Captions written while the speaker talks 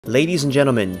Ladies and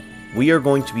gentlemen, we are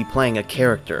going to be playing a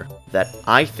character that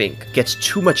I think gets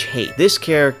too much hate. This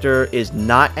character is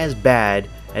not as bad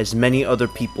as many other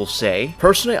people say.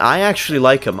 Personally, I actually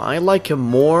like him. I like him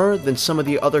more than some of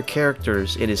the other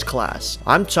characters in his class.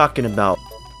 I'm talking about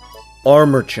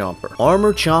Armor Chomper.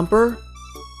 Armor Chomper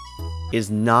is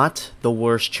not the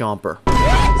worst Chomper.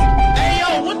 Hey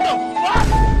yo, what the fuck?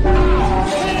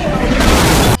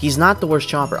 He's not the worst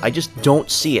Chomper, I just don't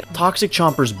see it. Toxic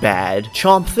Chomper's bad.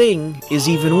 Chomp Thing is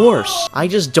even worse. I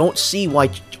just don't see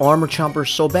why Armor Chomper's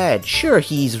so bad. Sure,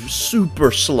 he's super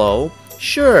slow.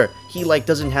 Sure, he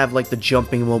doesn't have the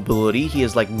jumping mobility. He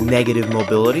has negative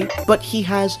mobility. But he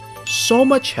has so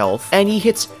much health and he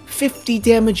hits 50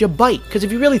 damage a bite. Because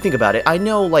if you really think about it, I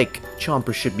know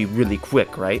Chomper should be really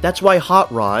quick, right? That's why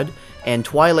Hot Rod and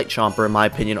Twilight Chomper, in my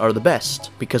opinion, are the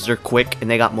best, because they're quick and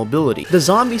they got mobility. The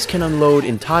zombies can unload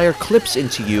entire clips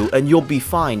into you and you'll be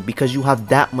fine because you have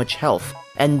that much health.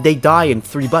 And they die in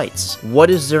 3 bites. What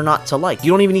is there not to like?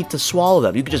 You don't even need to swallow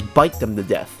them, you can just bite them to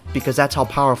death, because that's how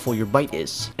powerful your bite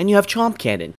is. And you have Chomp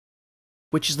Cannon,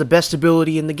 which is the best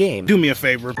ability in the game. Do me a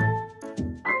favor.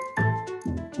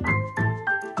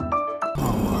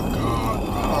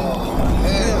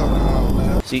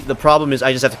 See, the problem is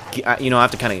I just have to, I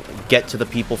have to kind of get to the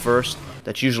people first.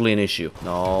 That's usually an issue.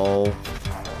 No.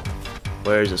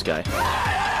 Where is this guy?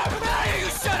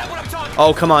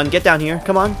 Oh, come on, get down here.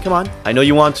 Come on, come on. I know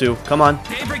you want to. Come on.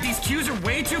 Daybreak, these queues are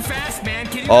way too fast, man.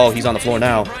 Can you Oh, he's on the floor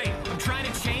now. right? I'm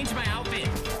trying to change my outfit.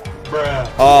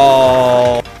 Bruh.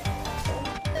 Oh.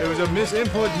 There was a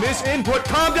misinput,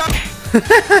 calm down!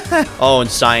 Oh,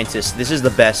 and Scientist. This is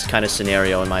the best kind of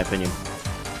scenario, in my opinion.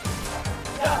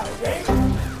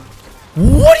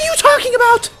 What are you talking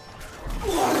about?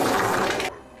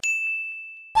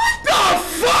 What the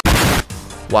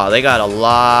fuck? Wow, they got a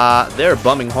lot. They're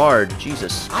bumming hard.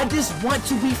 Jesus. I just want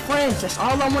to be friends. That's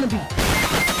all I want to be.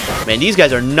 Man, these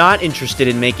guys are not interested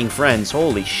in making friends.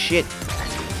 Holy shit.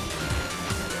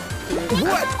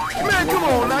 What? Man, come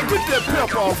on, now get that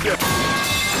pep off there.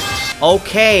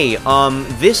 Okay,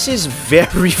 this is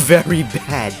very, very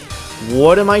bad.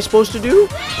 What am I supposed to do?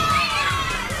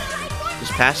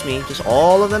 Just pass me. Just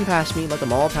all of them pass me. Let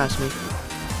them all pass me.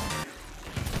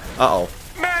 Uh-oh.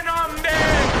 Man, I'm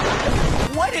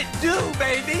dead. What it do,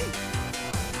 baby?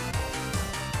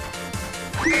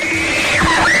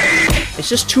 It's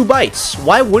just 2 bites.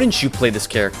 Why wouldn't you play this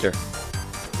character?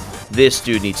 This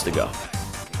dude needs to go.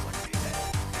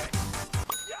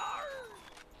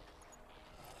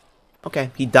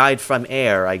 Okay, he died from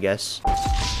air, I guess.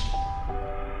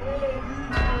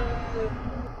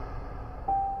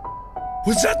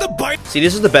 Was that the bite? See,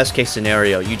 this is the best case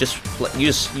scenario. You just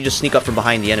sneak up from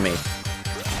behind the enemy.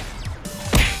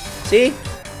 See?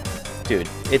 Dude,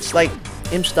 it's like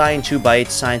imps die in 2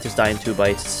 bites, scientists die in 2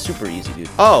 bites. It's super easy, dude.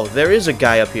 Oh, there is a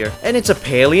guy up here, and it's a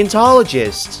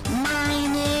paleontologist.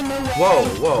 Whoa,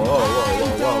 whoa, whoa,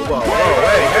 whoa, whoa, whoa, whoa,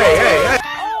 hey.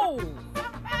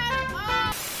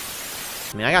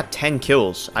 I mean, I got 10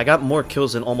 kills. I got more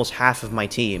kills than almost half of my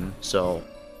team, so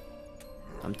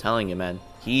I'm telling you, man.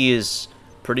 He is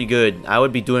pretty good. I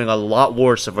would be doing a lot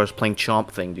worse if I was playing Chomp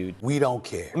Thing, dude. We don't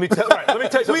care. Let me tell you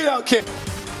something. We don't care.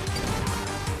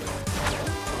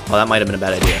 Oh, that might have been a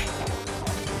bad idea.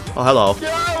 Oh, hello. Yo,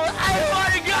 I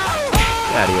want to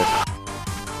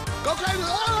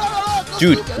go.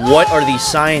 Dude, what are these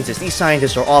scientists? These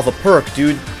scientists are off a perk,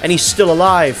 dude. And he's still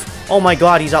alive. Oh my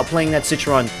god, he's outplaying that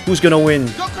Citron. Who's gonna win?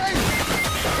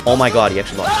 Oh my god, he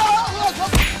actually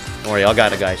lost. Don't worry, I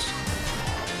got it, guys.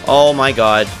 Oh my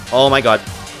god. Oh my god.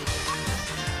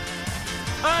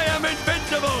 I am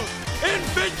invincible.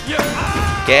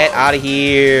 Invincible. Get out of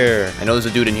here. I know there's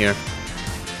a dude in here.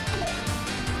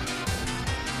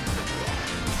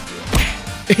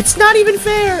 It's not even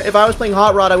fair. If I was playing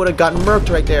Hot Rod, I would have gotten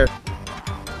murked right there.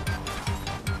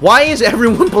 Why is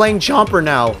everyone playing Chomper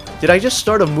now? Did I just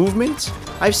start a movement?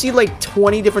 I've seen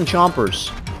 20 different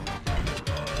Chompers.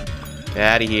 Get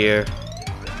out of here.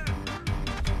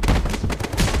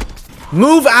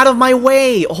 Move out of my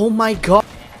way! Oh my god.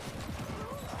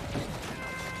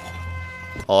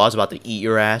 Oh, I was about to eat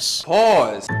your ass.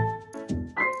 Pause.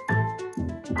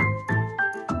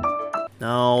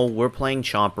 No, we're playing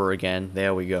Chomper again.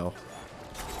 There we go.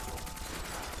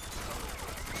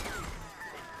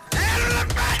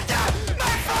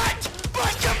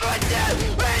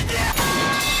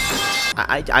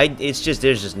 It's just,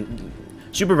 there's just,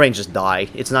 Super Brains just die.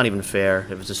 It's not even fair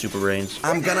if it's a Super Brains.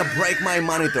 I'm gonna break my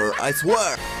monitor, I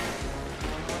swear.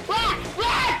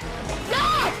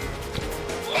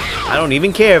 I don't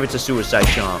even care if it's a Suicide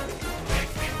Chomp.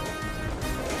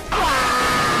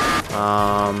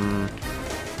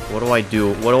 What do I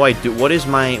do? What do I do? What is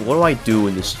my... What do I do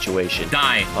in this situation?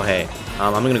 Die. Okay,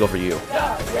 I'm gonna go for you.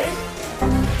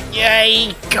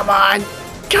 Yay! Come on!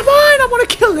 Come on! I want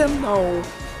to kill him! No.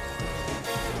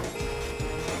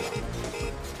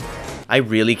 I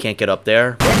really can't get up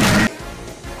there.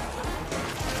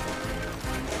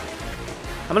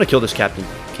 I'm gonna kill this Captain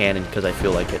Cannon because I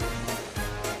feel like it.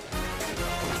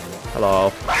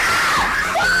 Hello.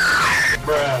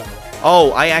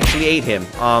 Oh, I actually ate him.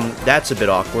 That's a bit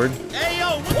awkward.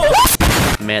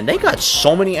 Man, they got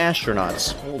so many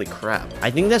astronauts. Holy crap. I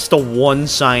think that's the one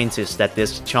scientist that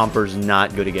this Chomper's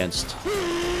not good against.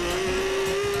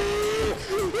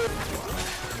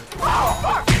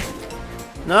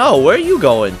 No, where are you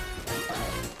going?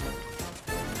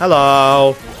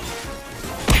 Hello.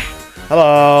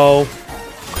 Hello.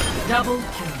 Double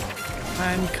kill.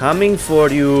 I'm coming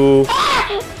for you.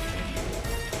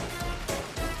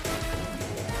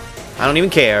 I don't even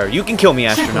care. You can kill me,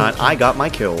 astronaut. I got my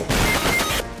kill.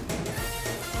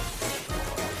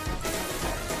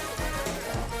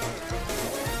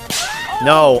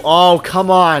 No. Oh,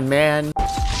 come on, man.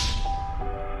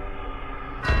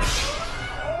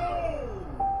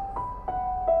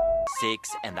 Six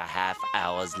and a half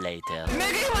hours later.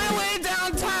 Making my way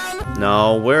downtown.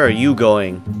 No, where are you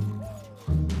going?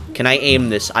 Can I aim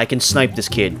this? I can snipe this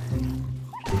kid.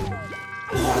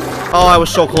 Oh, I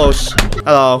was so close.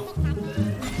 Hello.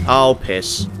 Oh,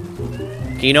 piss.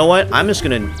 Okay, you know what? I'm just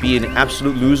gonna be an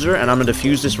absolute loser, and I'm gonna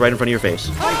defuse this right in front of your face.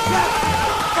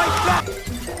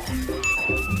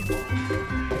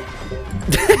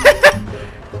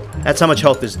 That's how much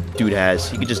health this dude has.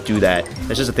 He can just do that.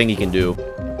 That's just a thing he can do.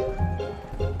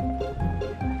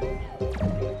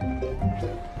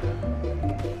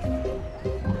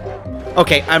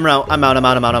 Okay, I'm out.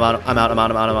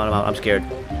 I'm scared.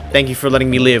 Thank you for letting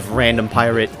me live, random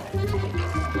pirate.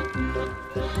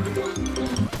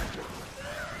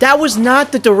 That was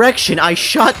not the direction. I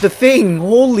shot the thing.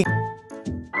 Holy...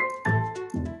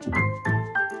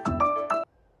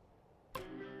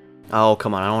 Oh,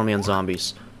 come on. I don't want to be on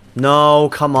zombies. No,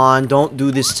 come on. Don't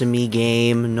do this to me,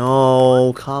 game.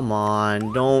 No, come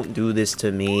on. Don't do this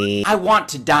to me. I want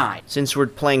to die. Since we're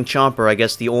playing Chomper, I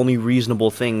guess the only reasonable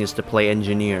thing is to play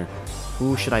engineer.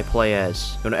 Who should I play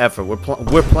as? No, effort.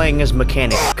 We're playing as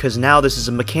mechanic, because now this is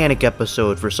a mechanic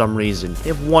episode for some reason. They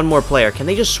have one more player. Can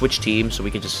they just switch teams so I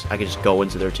could just go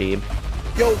into their team?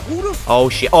 Yo, who the Oh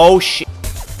shit! Oh shit!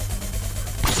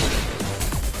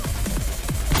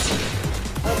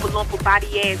 Lumpa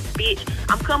body ass bitch.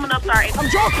 I'm coming up there. I'm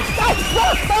joking.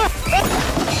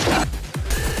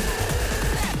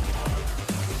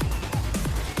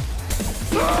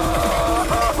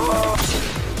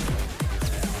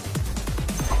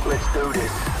 Let's do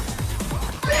this.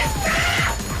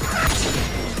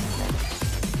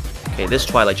 Okay, this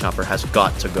Twilight Chomper has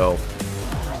got to go.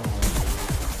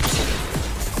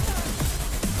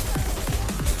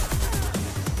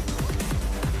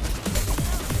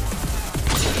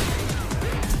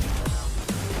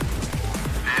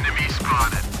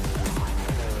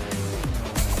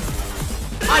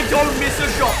 I don't miss a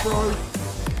shot, bro.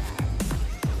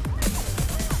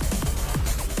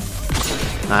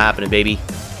 Not happening, baby.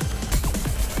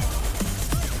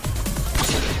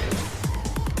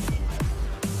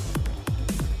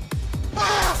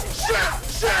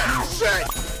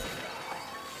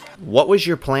 What was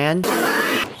your plan?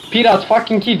 Pirat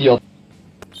fucking idiot.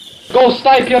 Go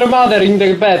snipe your mother in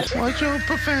the bed. Watch your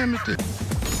profanity.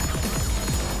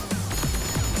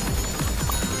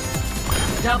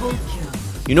 Double kill.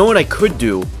 You know what I could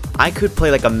do? I could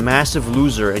play like a massive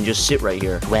loser and just sit right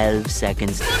here. 12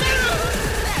 seconds.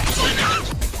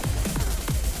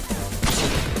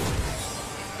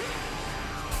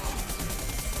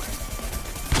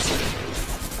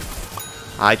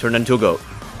 I turned into a goat.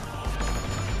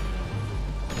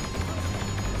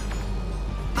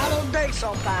 I don't think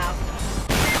so, pal.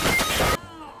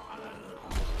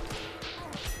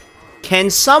 Can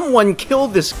someone kill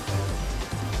this?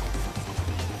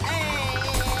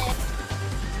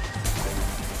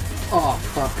 Oh,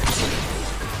 fuck.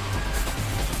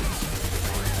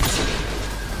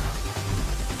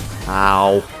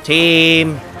 Ow.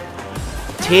 Team.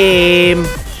 Team.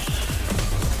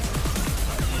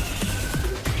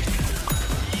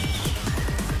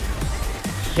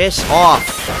 Piss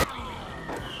off.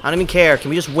 I don't even care. Can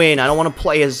we just win? I don't want to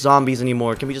play as zombies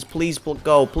anymore. Can we just please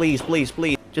go? Please, please,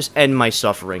 please. Just end my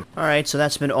suffering. Alright, so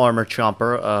that's been Armor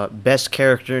Chomper. Best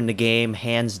character in the game,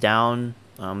 hands down.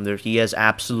 He has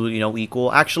absolutely no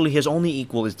equal. Actually, his only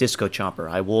equal is Disco Chomper.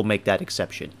 I will make that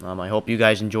exception. I hope you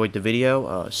guys enjoyed the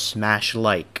video. Smash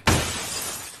like.